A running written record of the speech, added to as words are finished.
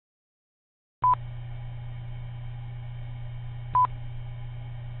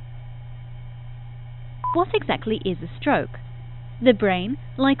What exactly is a stroke? The brain,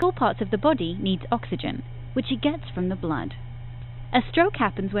 like all parts of the body, needs oxygen, which it gets from the blood. A stroke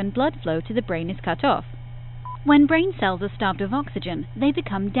happens when blood flow to the brain is cut off. When brain cells are starved of oxygen, they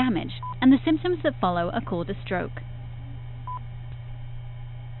become damaged, and the symptoms that follow are called a stroke.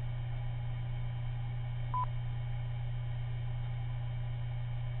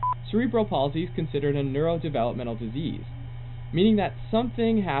 Cerebral palsy is considered a neurodevelopmental disease, meaning that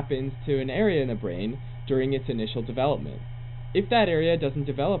something happens to an area in the brain during its initial development. If that area doesn't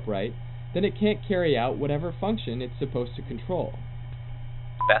develop right, then it can't carry out whatever function it's supposed to control.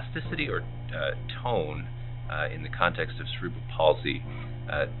 Spasticity or tone in the context of cerebral palsy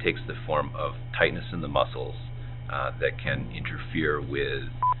takes the form of tightness in the muscles that can interfere with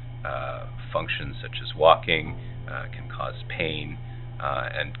functions such as walking, can cause pain,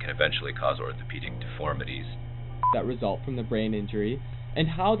 and can eventually cause orthopedic deformities that result from the brain injury, and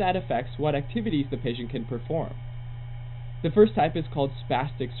how that affects what activities the patient can perform. The first type is called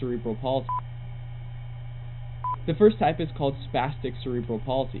spastic cerebral palsy.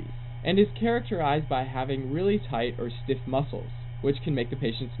 And is characterized by having really tight or stiff muscles, which can make the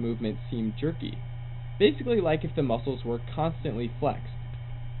patient's movement seem jerky, basically like if the muscles were constantly flexed.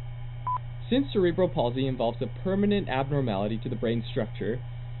 Since cerebral palsy involves a permanent abnormality to the brain structure,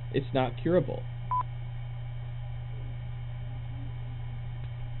 it's not curable.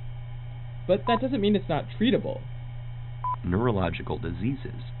 But that doesn't mean it's not treatable. Neurological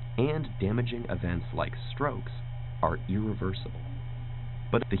diseases and damaging events like strokes are irreversible.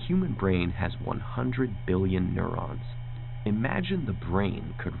 But the human brain has 100 billion neurons. Imagine the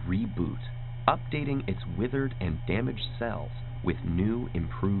brain could reboot, updating its withered and damaged cells with new,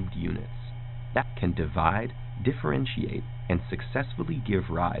 improved units that can divide, differentiate, and successfully give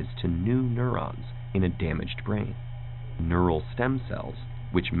rise to new neurons in a damaged brain. Neural stem cells,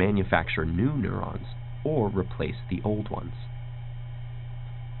 which manufacture new neurons or replace the old ones.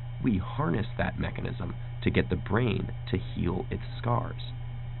 We harness that mechanism to get the brain to heal its scars.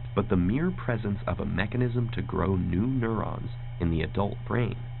 But the mere presence of a mechanism to grow new neurons in the adult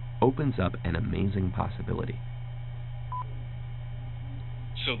brain opens up an amazing possibility.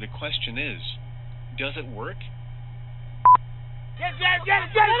 So the question is, does it work? Get Jared! Get it,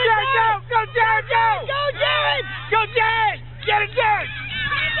 Jared! Go! Go, Jared! Go! Go, Jared! Go, Jared! Get it, Jared!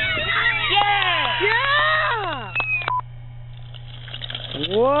 Yeah! Yeah!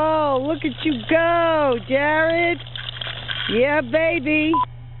 Whoa, look at you go, Jared! Yeah, baby!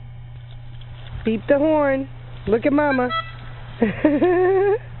 Beep the horn. Look at Mama.